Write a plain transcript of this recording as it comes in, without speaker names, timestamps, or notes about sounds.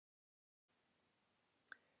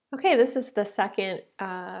Okay, this is the second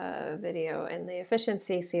video in the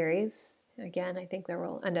efficiency series. Again, I think there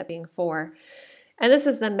will end up being 4. And this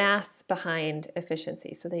is the math behind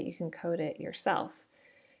efficiency so that you can code it yourself.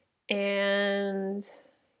 And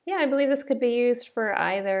yeah, I believe this could be used for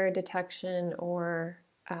either detection or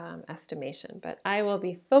estimation, but I will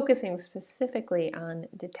be focusing specifically on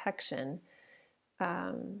detection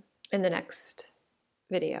in the next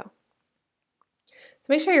video. So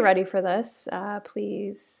make sure you're ready for this.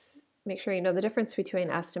 Please make sure you know the difference between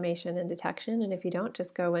estimation and detection, and if you don't,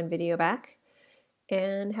 just go one video back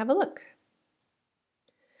and have a look.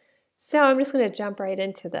 So I'm just going to jump right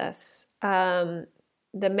into this.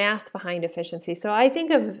 The math behind efficiency. So I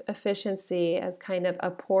think of efficiency as kind of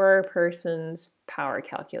a poor person's power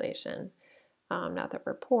calculation. Not that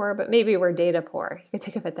we're poor, but maybe we're data poor. You can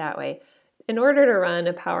think of it that way. In order to run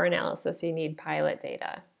a power analysis, you need pilot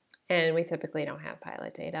data. And we typically don't have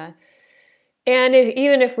pilot data. And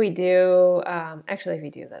even if we do, actually if we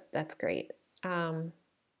do, that's great.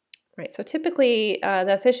 Right, so typically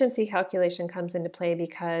the efficiency calculation comes into play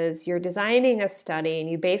because you're designing a study and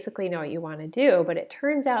you basically know what you want to do, but it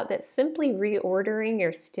turns out that simply reordering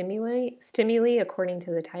your stimuli according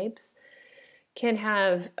to the types can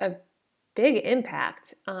have a big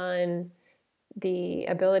impact on the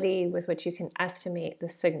ability with which you can estimate the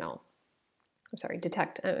signal. I'm sorry,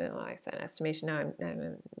 detect. I said estimation. Now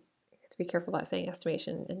I'm to be careful about saying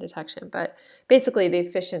estimation and detection, but basically the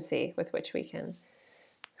efficiency with which we can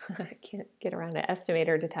can't get around to estimate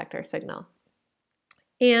or detect our signal.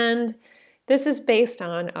 And this is based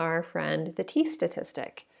on our friend the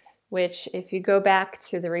t-statistic, which if you go back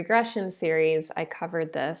to the regression series, I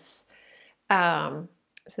covered this.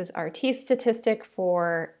 This is our t-statistic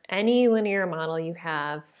for any linear model you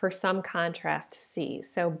have for some contrast C.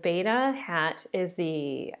 So beta hat is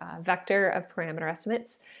the vector of parameter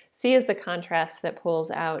estimates. C is the contrast that pulls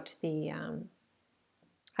out the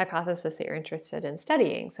hypothesis that you're interested in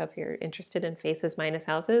studying. So if you're interested in faces minus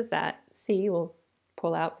houses, that C will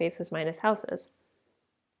pull out faces minus houses.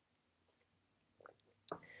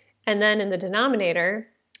 And then in the denominator,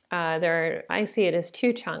 I see it as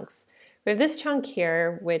 2 chunks. We have this chunk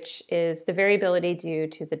here, which is the variability due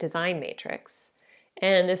to the design matrix,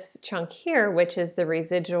 and this chunk here, which is the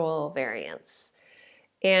residual variance.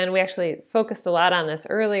 And we actually focused a lot on this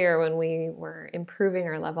earlier when we were improving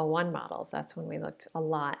our level 1 models. That's when we looked a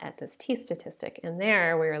lot at this t-statistic. And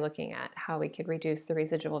there we were looking at how we could reduce the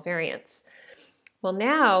residual variance. Well,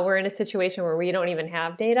 now we're in a situation where we don't even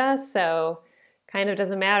have data, so kind of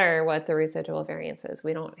doesn't matter what the residual variance is.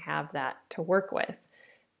 We don't have that to work with.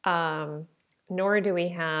 Nor do we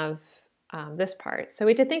have this part. So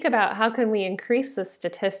we had to think about how can we increase the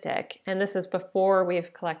statistic, and this is before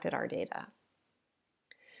we've collected our data.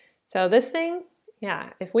 So this thing,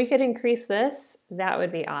 yeah, if we could increase this, that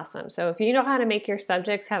would be awesome. So if you know how to make your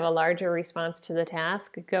subjects have a larger response to the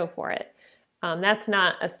task, go for it. That's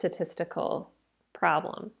not a statistical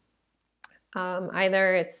problem.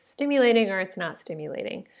 Either it's stimulating or it's not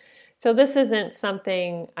stimulating. So this isn't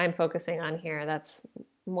something I'm focusing on here. That's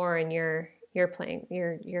more in your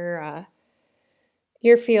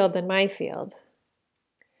field than my field.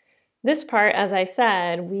 This part, as I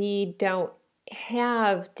said, we don't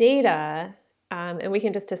have data, and we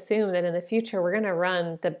can just assume that in the future we're going to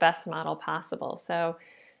run the best model possible. So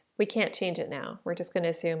we can't change it now. We're just going to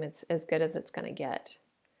assume it's as good as it's going to get.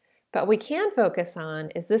 But we can focus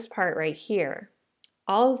on is this part right here.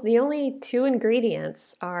 The only 2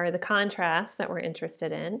 ingredients are the contrast that we're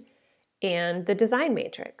interested in and the design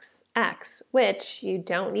matrix, X, which you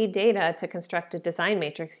don't need data to construct a design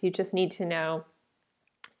matrix. You just need to know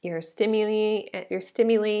your stimuli,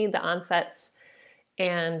 the onsets,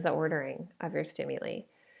 and the ordering of your stimuli.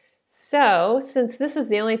 So since this is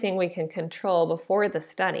the only thing we can control before the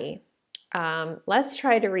study, let's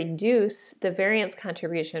try to reduce the variance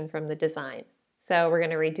contribution from the design. So we're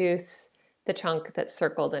going to reduce the chunk that's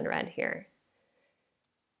circled in red here.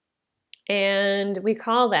 And we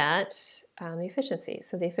call that the efficiency.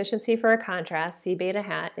 So the efficiency for a contrast, C beta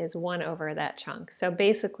hat, is 1 over that chunk. So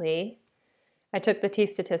basically, I took the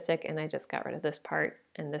t-statistic and I just got rid of this part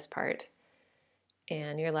and this part.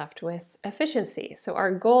 And you're left with efficiency. So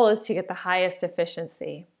our goal is to get the highest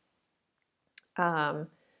efficiency. And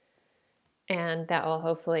that will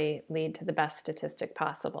hopefully lead to the best statistic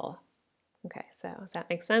possible. Okay, so does that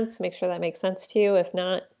make sense? Make sure that makes sense to you. If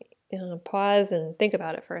not, pause and think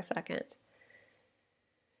about it for a second.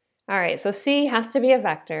 All right, so C has to be a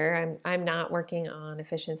vector. I'm not working on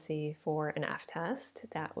efficiency for an F-test.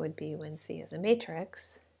 That would be when C is a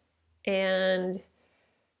matrix. And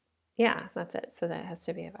yeah, that's it. So that has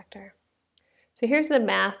to be a vector. So here's the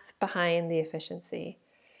math behind the efficiency.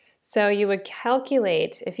 So you would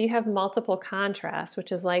calculate, if you have multiple contrasts,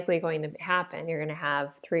 which is likely going to happen, you're going to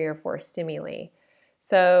have 3 or 4 stimuli.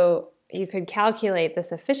 So you could calculate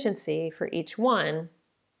this efficiency for each one,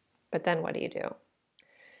 but then what do you do?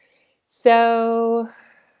 So,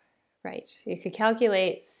 right, you could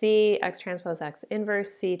calculate C x transpose x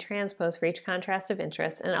inverse C transpose for each contrast of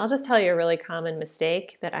interest. And I'll just tell you a really common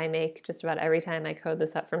mistake that I make just about every time I code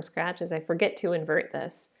this up from scratch is I forget to invert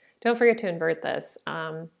this. Don't forget to invert this.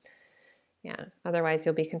 Yeah, otherwise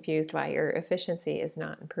you'll be confused why your efficiency is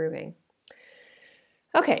not improving.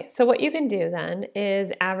 Okay, so what you can do then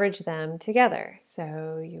is average them together.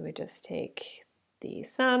 So you would just take the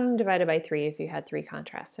sum divided by 3 if you had 3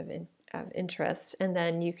 contrasts of interest, and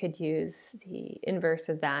then you could use the inverse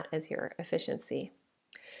of that as your efficiency.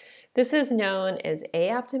 This is known as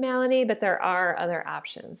A-optimality, but there are other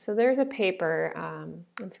options. So there's a paper,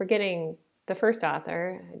 I'm forgetting the first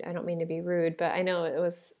author, I don't mean to be rude, but I know it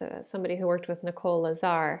was somebody who worked with Nicole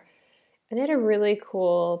Lazar, and they had a really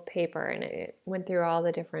cool paper, and it went through all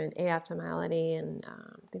the different A-optimality, and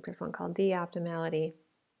I think there's one called D-optimality,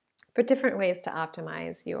 but different ways to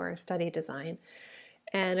optimize your study design.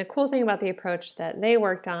 And a cool thing about the approach that they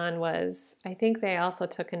worked on was I think they also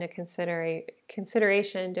took into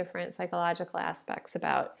consideration different psychological aspects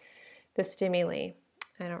about the stimuli.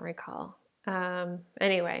 I don't recall.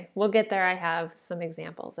 Anyway, we'll get there. I have some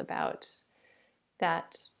examples about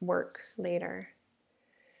that work later.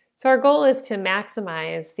 So our goal is to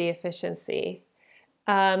maximize the efficiency.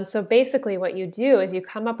 So basically what you do is you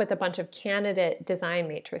come up with a bunch of candidate design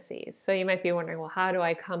matrices. So you might be wondering, well, how do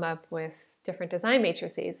I come up with different design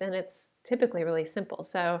matrices? And it's typically really simple.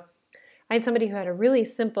 So I had somebody who had a really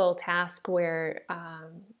simple task where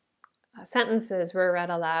sentences were read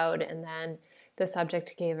aloud and then the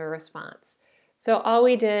subject gave a response. So all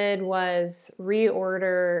we did was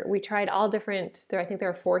reorder. We tried all different, I think there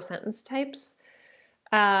are 4 sentence types.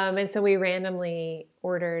 And so we randomly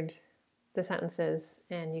ordered the sentences,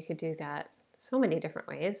 and you could do that so many different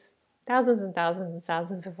ways, thousands and thousands and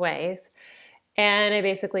thousands of ways. And I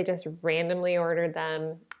basically just randomly ordered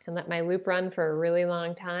them and let my loop run for a really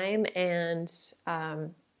long time and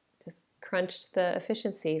just crunched the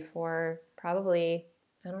efficiency for probably,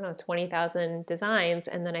 20,000 designs,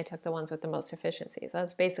 and then I took the ones with the most efficiency.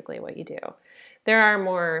 That's basically what you do. There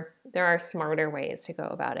are smarter ways to go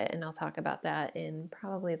about it, and I'll talk about that in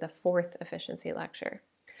probably the 4th efficiency lecture.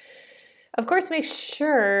 Of course, make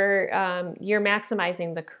sure you're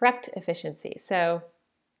maximizing the correct efficiency. So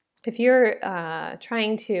if you're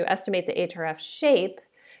trying to estimate the HRF shape,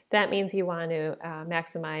 that means you want to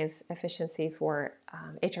maximize efficiency for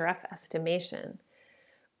HRF estimation.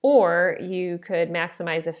 Or you could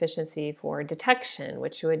maximize efficiency for detection,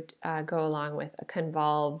 which would go along with a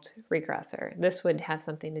convolved regressor. This would have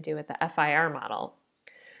something to do with the FIR model.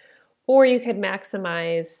 Or you could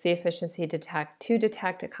maximize the efficiency to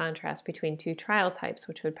detect a contrast between 2 trial types,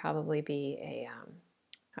 which would probably be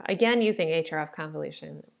again using HRF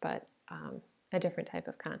convolution, but a different type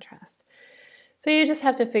of contrast. So you just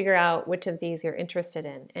have to figure out which of these you're interested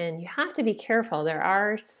in. And you have to be careful. There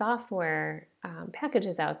are software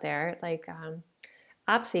packages out there, like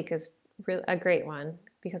OpSeq is a great one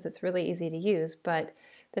because it's really easy to use, but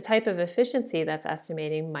the type of efficiency that's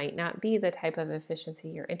estimating might not be the type of efficiency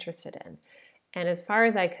you're interested in. And as far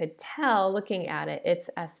as I could tell, looking at it, it's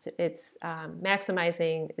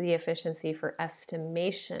maximizing the efficiency for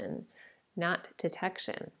estimation, not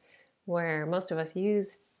detection, where most of us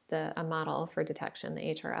use a model for detection, the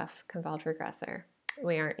HRF convolved regressor.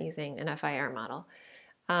 We aren't using an FIR model.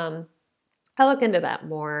 I'll look into that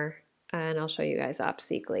more, and I'll show you guys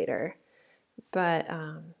OpSeq later. But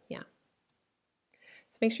yeah.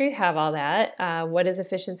 So make sure you have all that. What is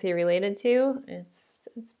efficiency related to?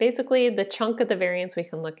 It's basically the chunk of the variance we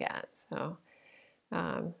can look at. So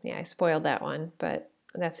yeah, I spoiled that one, but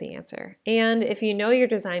that's the answer. And if you know your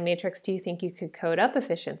design matrix, do you think you could code up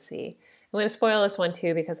efficiency? I'm going to spoil this one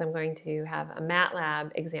too because I'm going to have a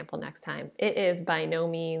MATLAB example next time. It is by no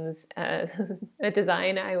means a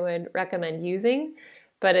design I would recommend using,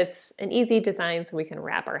 but it's an easy design so we can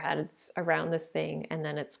wrap our heads around this thing, and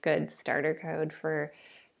then it's good starter code for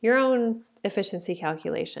your own efficiency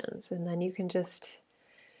calculations. And then you can just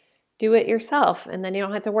do it yourself, and then you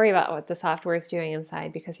don't have to worry about what the software is doing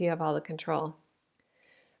inside because you have all the control.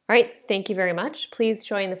 All right, thank you very much. Please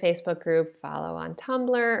join the Facebook group, follow on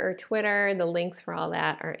Tumblr or Twitter. The links for all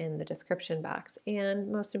that are in the description box.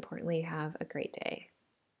 And most importantly, have a great day.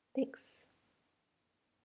 Thanks.